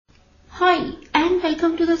Hi and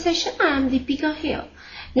welcome to the session. I am Deepika here.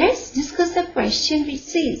 Let's discuss the question which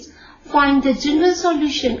says find the general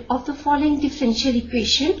solution of the following differential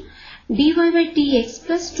equation dy by dx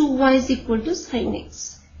plus 2y is equal to sin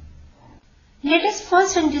x. Let us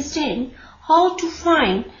first understand how to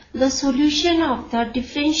find the solution of the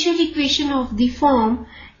differential equation of the form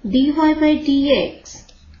dy by dx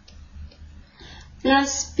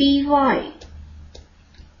plus py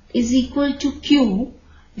is equal to q,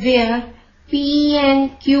 where P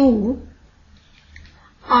and Q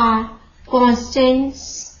are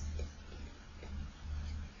constants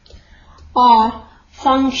or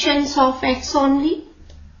functions of x only.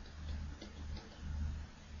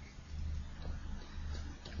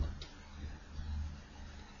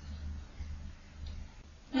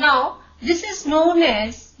 Now, this is known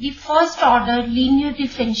as the first order linear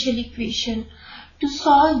differential equation. To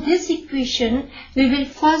solve this equation, we will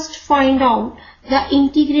first find out the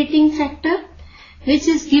integrating factor, which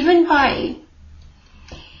is given by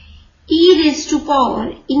e raised to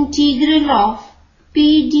power integral of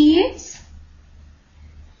p dx,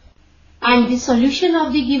 and the solution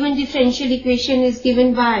of the given differential equation is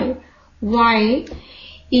given by y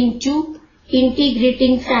into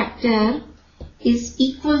integrating factor is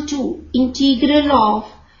equal to integral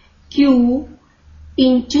of q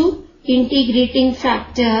into integrating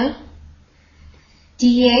factor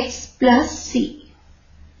dx plus c.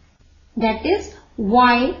 That is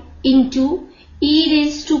y into e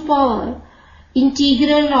raised to power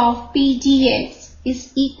integral of p dx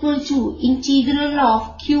is equal to integral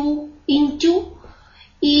of q into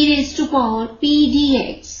e raised to power p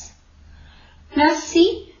dx plus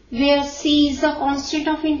c, where c is the constant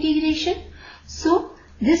of integration. So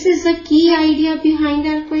this is the key idea behind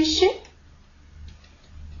our question.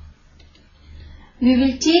 We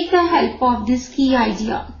will take the help of this key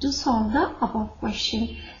idea to solve the above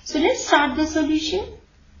question. So let's start the solution.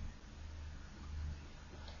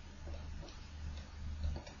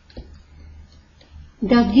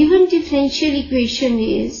 The given differential equation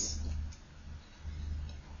is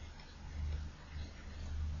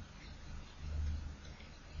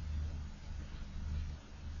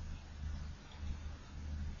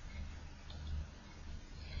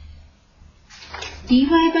dy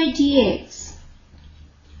by dx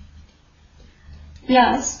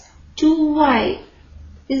plus 2y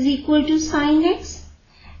is equal to sin x.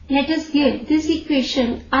 Let us get this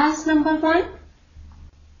equation as number 1.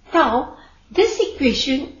 Now, this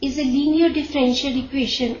equation is a linear differential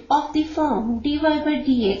equation of the form dy by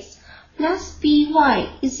dx plus py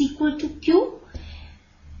is equal to q.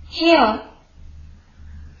 Here,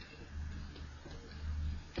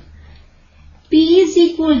 p is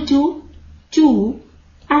equal to 2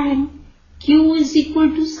 and q is equal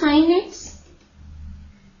to sin x.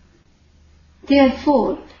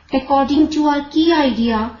 Therefore, according to our key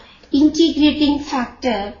idea, integrating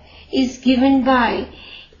factor is given by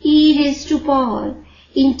e raised to power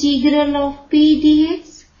integral of p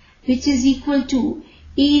dx, which is equal to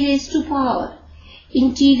e raised to power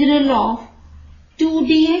integral of 2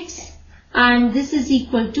 dx, and this is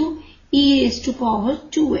equal to e raised to power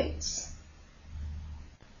 2x.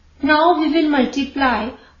 Now we will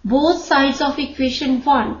multiply both sides of equation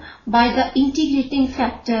 1 by the integrating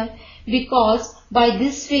factor, because by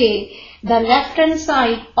this way the left hand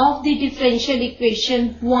side of the differential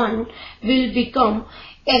equation 1 will become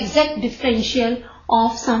exact differential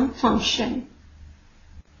of some function.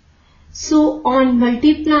 So on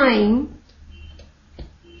multiplying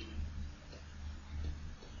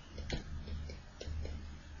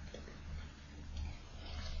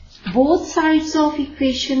both sides of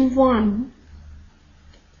equation 1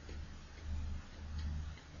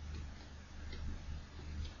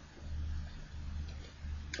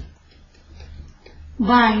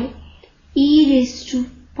 by e raised to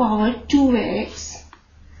power 2x,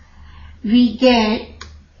 we get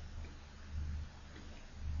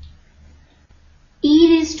e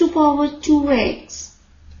raised to power 2x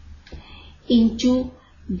into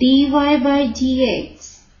dy by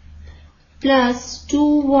dx plus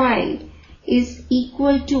 2y is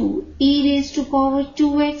equal to e raised to power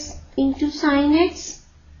 2x into sin x,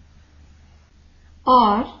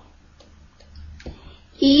 or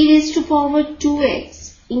e raised to power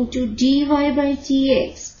 2x into dy by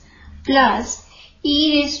dx plus e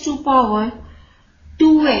raised to power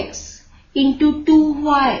 2x into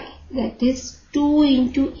 2y, that is 2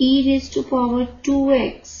 into e raised to power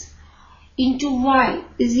 2x into y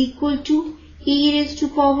is equal to e raised to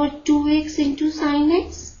power 2x into sin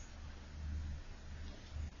x.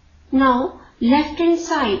 Now, left hand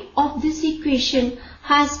side of this equation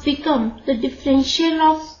has become the differential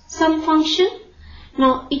of some function.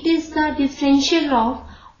 Now it is the differential of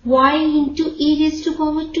y into e raised to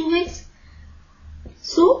power 2x.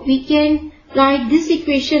 So we can write this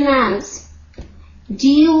equation as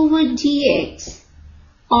d over dx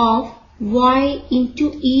of y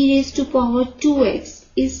into e raised to power 2x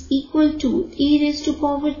is equal to e raised to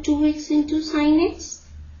power 2x into sin x.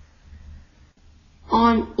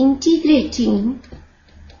 On integrating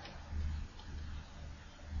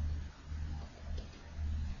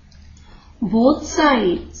both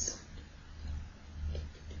sides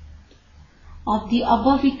of the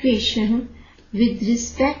above equation with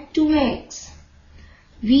respect to x,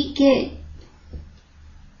 we get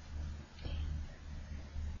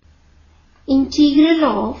integral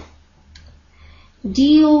of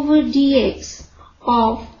d over dx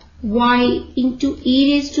of y into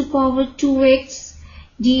e raised to power 2x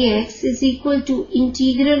dx is equal to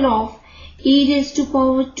integral of e raised to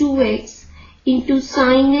power 2x into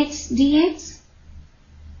sin x dx,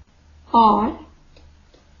 or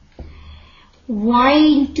y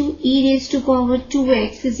into e raised to power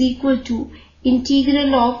 2x is equal to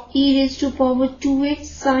integral of e raised to power 2x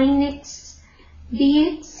sin x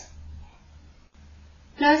dx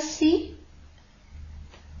plus c.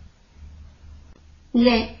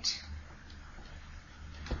 Let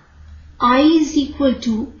I is equal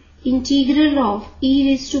to integral of e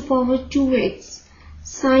raised to power 2x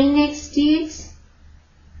sin x dx.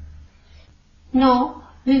 Now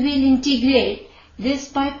we will integrate this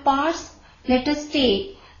by parts. Let us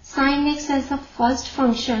take sin x as the first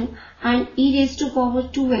function and e raised to power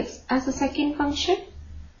 2x as the second function.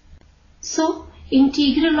 So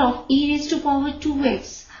integral of e raised to power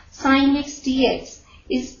 2x sin x dx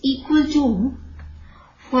is equal to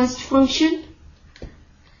first function,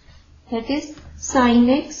 that is sin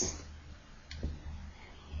x,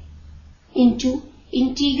 into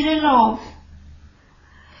integral of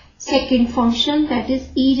second function, that is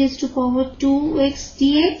e raised to power 2x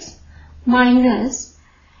dx, minus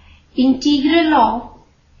integral of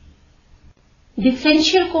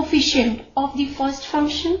differential coefficient of the first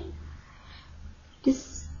function,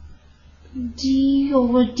 this d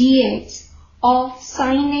over dx of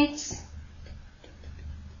sin x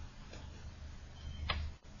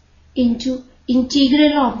into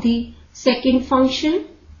integral of the second function,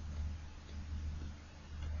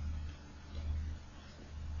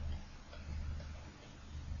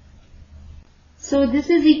 so this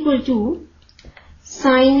is equal to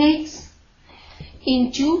sin x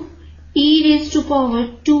into e raised to power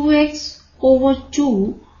 2x over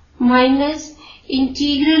 2 minus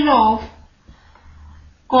integral of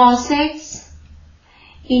cos x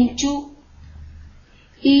into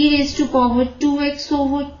e raised to power 2x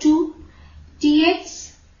over 2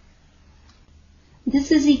 dx.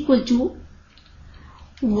 This is equal to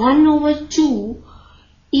 1 over 2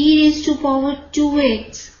 e raised to power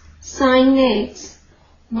 2x sin x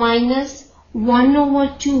minus 1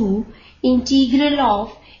 over 2 integral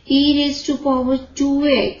of e raised to power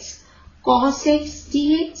 2x cos x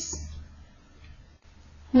dx.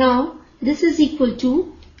 Now this is equal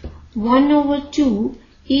to 1 over 2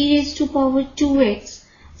 e raised to power 2x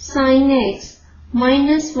sin x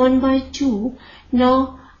minus 1 by 2.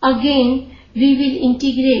 Now again we will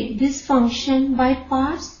integrate this function by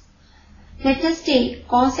parts. Let us take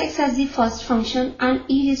cos x as the first function and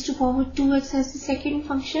e raised to power 2x as the second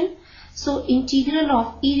function. So integral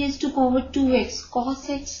of e raised to power 2x cos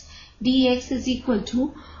x dx is equal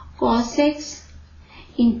to cos x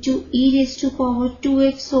into e raised to power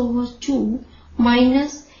 2x over 2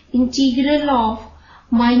 minus integral of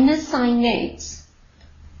minus sin x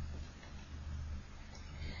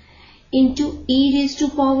into e raised to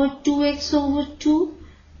power 2x over 2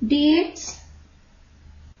 dx.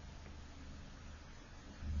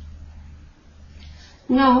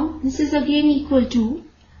 Now this is again equal to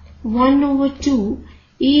 1 over 2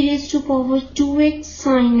 e raised to power 2x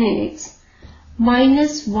sin x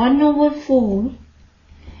minus 1 over 4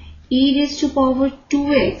 e raised to power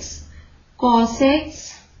 2x cos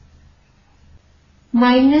x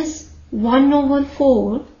minus 1 over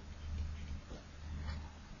 4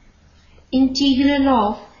 integral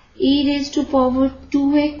of e raised to power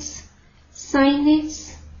 2x sin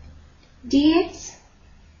x dx.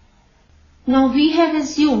 Now we have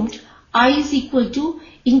assumed I is equal to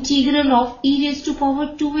integral of e raised to power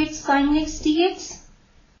 2x sin x dx.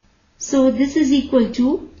 So this is equal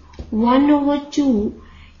to 1 over 2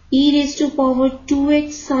 e raised to power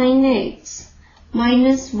 2x sin x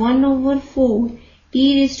minus 1 over 4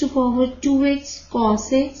 e raised to power 2x cos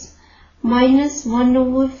x minus 1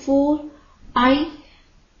 over 4 I.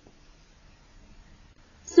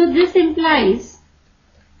 So this implies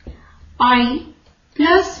I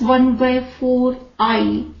plus 1 by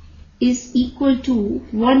 4i is equal to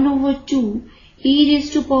 1 over 2 e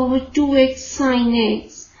raised to power 2x sin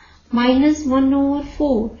x minus 1 over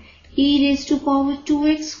 4 e raised to power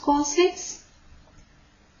 2x cos x.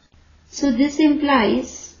 So this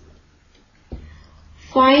implies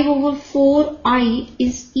 5 over 4i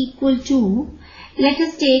is equal to, let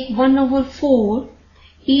us take 1 over 4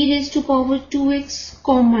 e raised to power 2x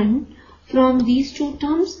common from these two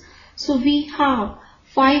terms. So we have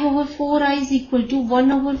 5 over 4i is equal to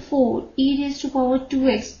 1 over 4 e raised to power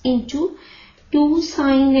 2x into 2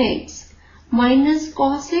 sin x minus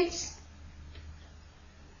cos x.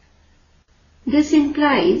 This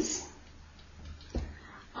implies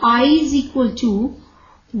I is equal to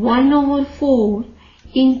 1 over 4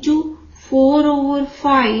 into 4 over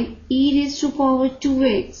 5 e raised to power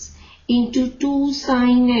 2x into 2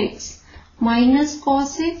 sin x minus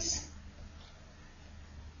cos x.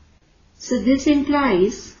 So this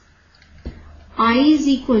implies I is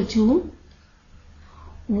equal to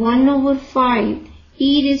 1 over 5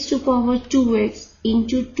 e raised to power 2x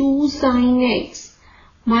into 2 sin x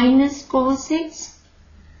minus cos x.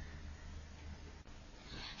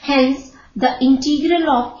 Hence, the integral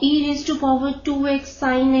of e raised to power 2x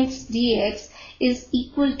sin x dx is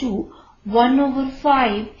equal to 1 over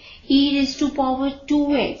 5 e raised to power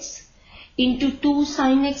 2x into 2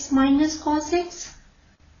 sin x minus cos x.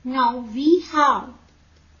 Now we have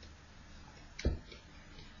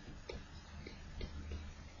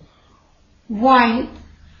y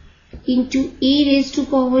into e raised to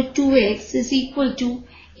power 2x is equal to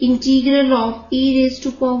integral of e raised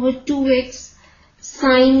to power 2x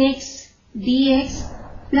sin x dx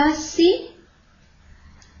plus c,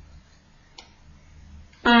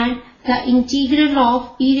 and the integral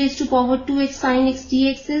of e raised to power 2x sin x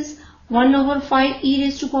dx is 1 over 5 e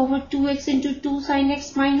raised to power 2x into 2 sin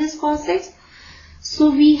x minus cos x.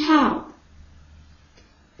 So we have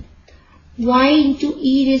y into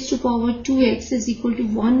e raised to power 2x is equal to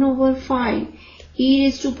 1 over 5 e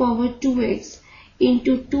raised to power 2x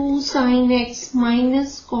into 2 sin x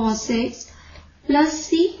minus cos x plus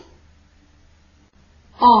c,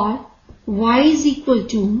 or y is equal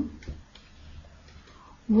to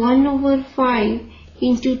 1 over 5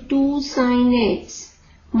 into 2 sin x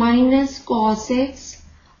minus cos x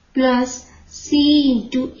plus c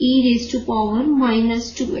into e raised to power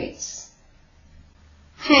minus 2x.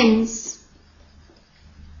 Hence,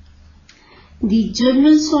 the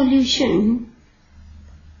general solution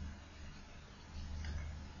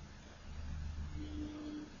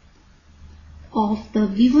of the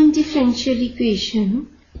given differential equation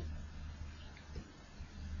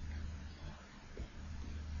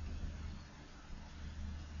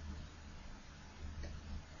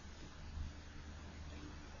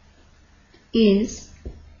is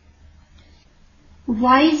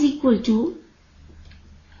y is equal to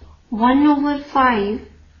 1 over 5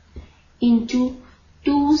 into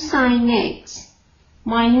 2 sin x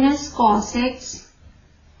minus cos x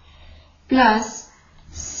plus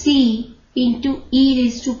c into e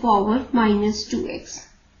raised to power minus 2x.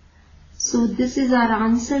 So this is our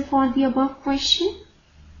answer for the above question.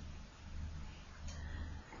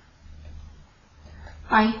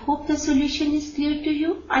 I hope the solution is clear to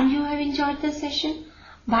you and you have enjoyed the session.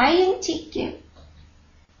 Bye and take care.